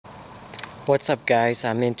What's up, guys?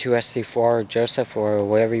 I'm into SD4 or Joseph or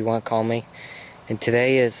whatever you want to call me. And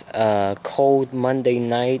today is a cold Monday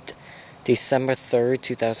night, December 3rd,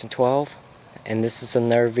 2012. And this is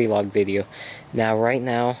another vlog video. Now, right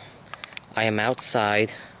now, I am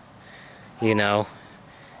outside. I'm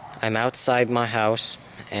outside my house.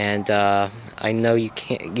 And I know you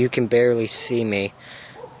can barely see me.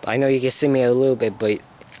 I know you can see me a little bit, but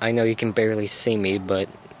I know you can barely see me, but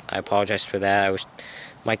I apologize for that.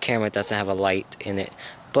 My camera doesn't have a light in it.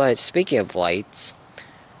 But speaking of lights,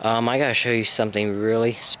 I gotta show you something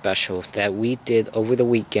really special that we did over the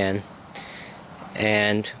weekend.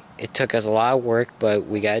 And it took us a lot of work, but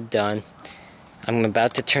we got it done. I'm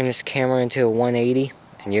about to turn this camera into a 180,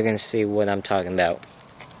 and you're gonna see what I'm talking about.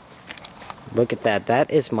 Look at that.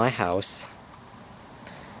 That is my house.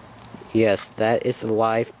 Yes, that is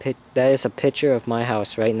that is a picture of my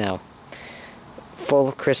house right now. Full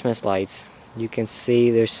of Christmas lights. You can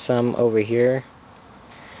see there's some over here.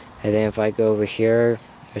 And then if I go over here,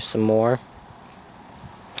 there's some more.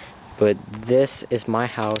 But this is my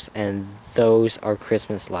house, and those are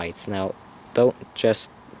Christmas lights. Now, doesn't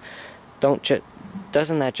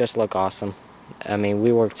that just look awesome? I mean,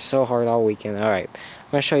 we worked so hard all weekend. Alright,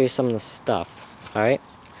 I'm going to show you some of the stuff. Alright?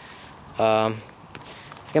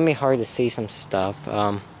 It's going to be hard to see some stuff.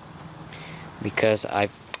 Because I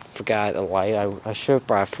forgot a light. I should have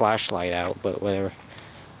brought a flashlight out, but whatever.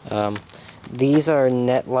 These are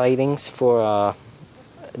net lightings for,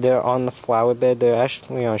 they're on the flower bed. They're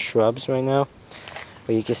actually on shrubs right now.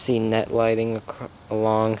 But you can see net lighting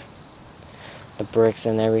along the bricks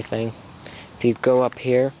and everything. If you go up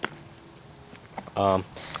here,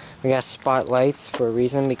 we got spotlights for a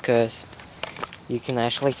reason, because you can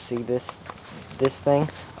actually see this thing.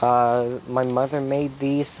 My mother made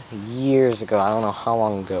these years ago. I don't know how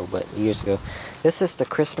long ago, but years ago. This is the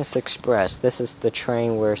Christmas Express. This is the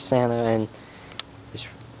train where Santa and his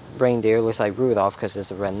reindeer, looks like Rudolph because there's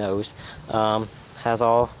a red nose, has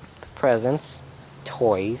all the presents,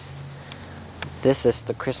 toys. This is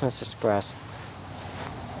the Christmas Express.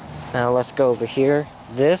 Now let's go over here.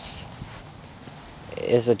 This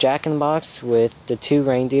is a Jack-in-the-Box with the two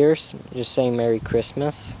reindeers, just saying Merry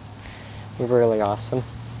Christmas. Really awesome.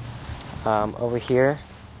 Over here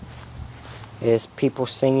is people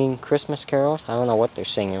singing Christmas carols. I don't know what they're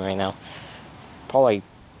singing right now. Probably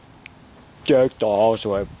Jack Dolls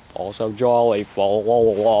were also jolly.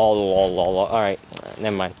 Alright,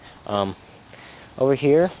 never mind. Over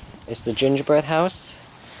here is the gingerbread house.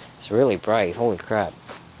 It's really bright. Holy crap.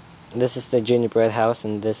 This is the gingerbread house,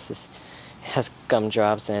 and has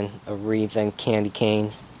gumdrops and a wreath and candy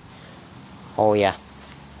canes. Oh yeah.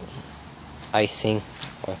 Icing.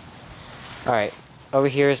 Alright, over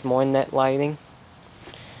here is more net lighting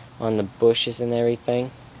on the bushes and everything.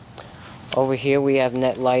 Over here we have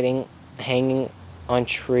net lighting hanging on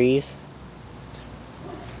trees.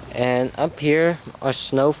 And up here are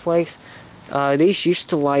snowflakes. These used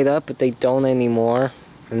to light up, but they don't anymore.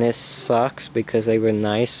 And this sucks because they were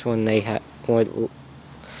nice when they would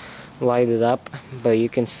light it up. But you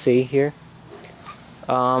can see here.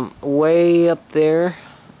 Way up there.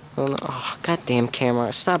 Oh, goddamn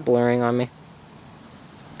camera. Stop blurring on me.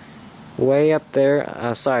 Way up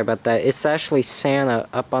there. Sorry about that. It's actually Santa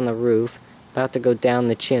up on the roof. About to go down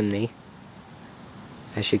the chimney.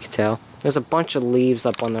 As you can tell. There's a bunch of leaves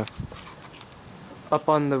up on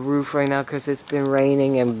the roof right now because it's been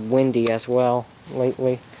raining and windy as well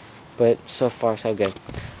lately. But so far so good.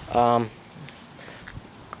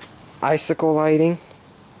 Icicle lighting.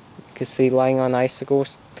 You can see lighting on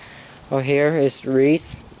icicles. Oh, here is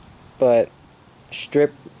wreaths. But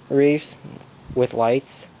strip wreaths with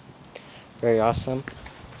lights. Very awesome.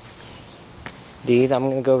 Indeed, I'm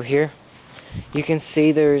gonna go here. You can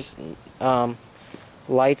see there's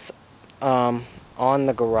lights on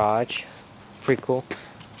the garage. Pretty cool.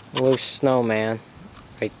 A little snowman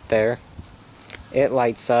right there. It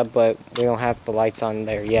lights up, but we don't have the lights on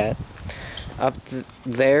there yet. Up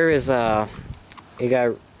there is you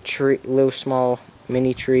got little small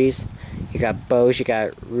mini trees. You got bows, you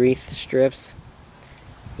got wreath strips,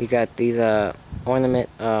 you got these ornament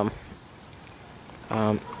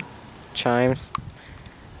chimes,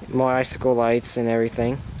 more icicle lights and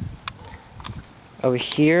everything. Over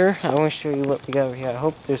here, I want to show you what we got over here. I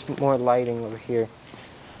hope there's more lighting over here.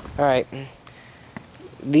 Alright,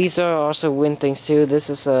 these are also wind things too. This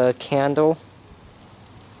is a candle,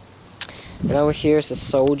 and over here is a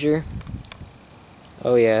soldier.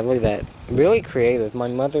 Oh yeah, look at that. Really creative. My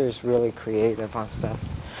mother is really creative on stuff.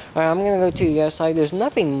 Alright, I'm gonna go to the other side. There's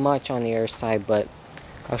nothing much on the other side, but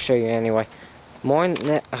I'll show you anyway. More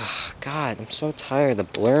net. Oh, God, I'm so tired of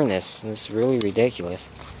the blurriness. It's really ridiculous.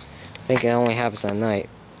 I think it only happens at night.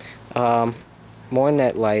 More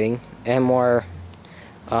net lighting and more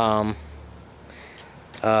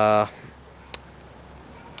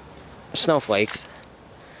snowflakes.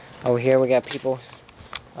 Over here we got people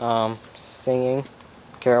singing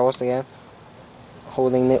carols again,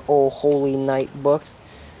 holding the old Holy Night books.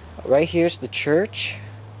 Right here's the church.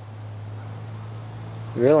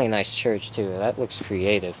 Really nice church too. That looks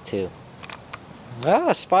creative too.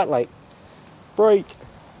 Ah, spotlight. Bright.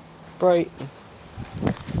 Bright.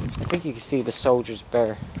 I think you can see the soldiers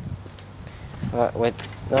better.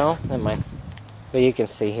 No, never mind. But you can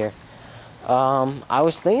see here. I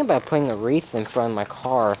was thinking about putting a wreath in front of my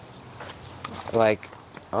car, like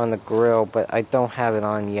on the grill, but I don't have it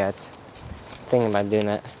on yet. Thinking about doing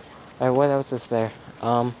that. Alright, what else is there?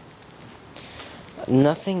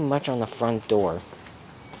 Nothing much on the front door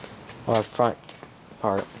or front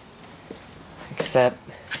part, except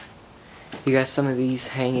you got some of these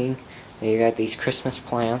hanging. And you got these Christmas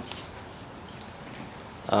plants.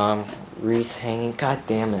 Wreaths hanging. God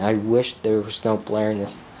damn it! I wish there was no blare in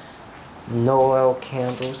this. Noel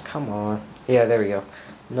candles. Come on. Yeah, there we go.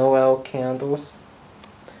 Noel candles.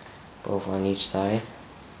 Both on each side.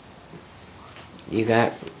 You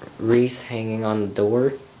got wreaths hanging on the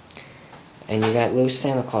door. And you got little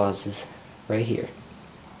Santa Clauses right here.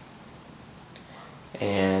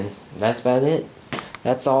 And that's about it.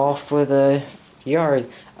 That's all for the yard.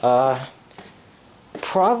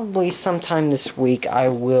 Probably sometime this week I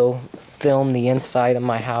will film the inside of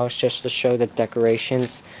my house just to show the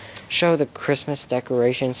decorations. Show the Christmas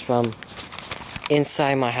decorations from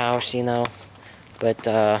inside my house, you know. But,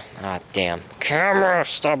 damn. Camera,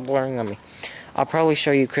 stop blurring on me. I'll probably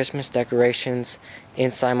show you Christmas decorations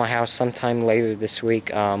inside my house sometime later this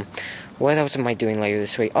week. What else am I doing later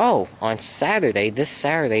this week? Oh, on Saturday, this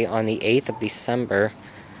Saturday, on the 8th of December,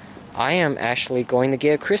 I am actually going to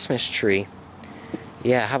get a Christmas tree.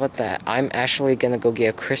 Yeah, how about that? I'm actually going to go get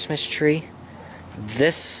a Christmas tree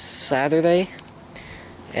this Saturday.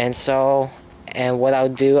 And what I'll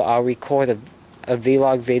do, I'll record a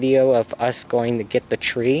vlog video of us going to get the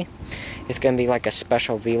tree. It's going to be like a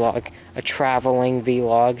special vlog, a traveling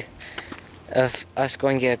vlog of us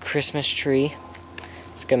going to get a Christmas tree.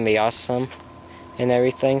 It's going to be awesome and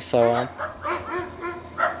everything, so,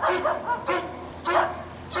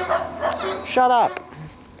 shut up!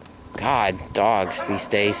 God, dogs these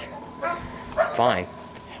days. Fine.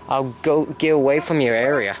 I'll go get away from your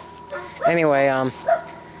area. Anyway,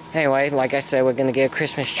 like I said, we're gonna get a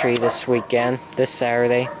Christmas tree this weekend, this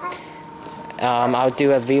Saturday. I'll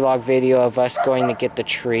do a vlog video of us going to get the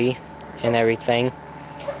tree and everything.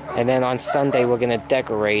 And then on Sunday, we're gonna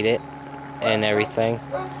decorate it and everything.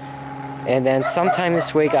 And then sometime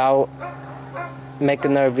this week, I'll make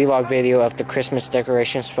another vlog video of the Christmas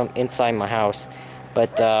decorations from inside my house.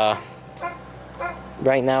 But,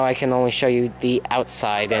 right now I can only show you the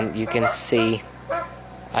outside, and you can see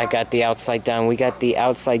I got the outside done. We got the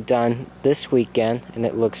outside done this weekend, and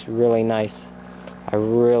it looks really nice. I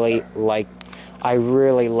really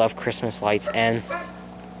love Christmas lights, and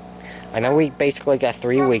I know we basically got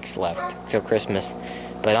 3 weeks left till Christmas,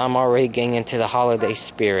 but I'm already getting into the holiday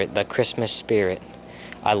spirit, the Christmas spirit.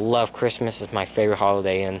 I love Christmas. It's my favorite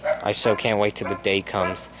holiday, and I so can't wait till the day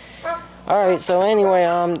comes. Alright, so anyway,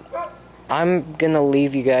 I'm gonna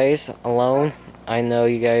leave you guys alone. I know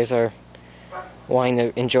you guys are wanting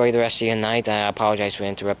to enjoy the rest of your night. I apologize for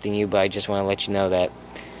interrupting you, but I just want to let you know that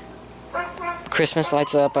Christmas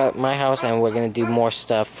lights are up at my house, and we're gonna do more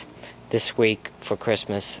stuff this week for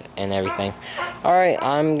Christmas and everything. Alright,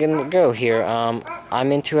 I'm gonna go here.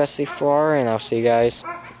 I'm into SC4, and I'll see you guys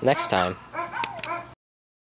next time.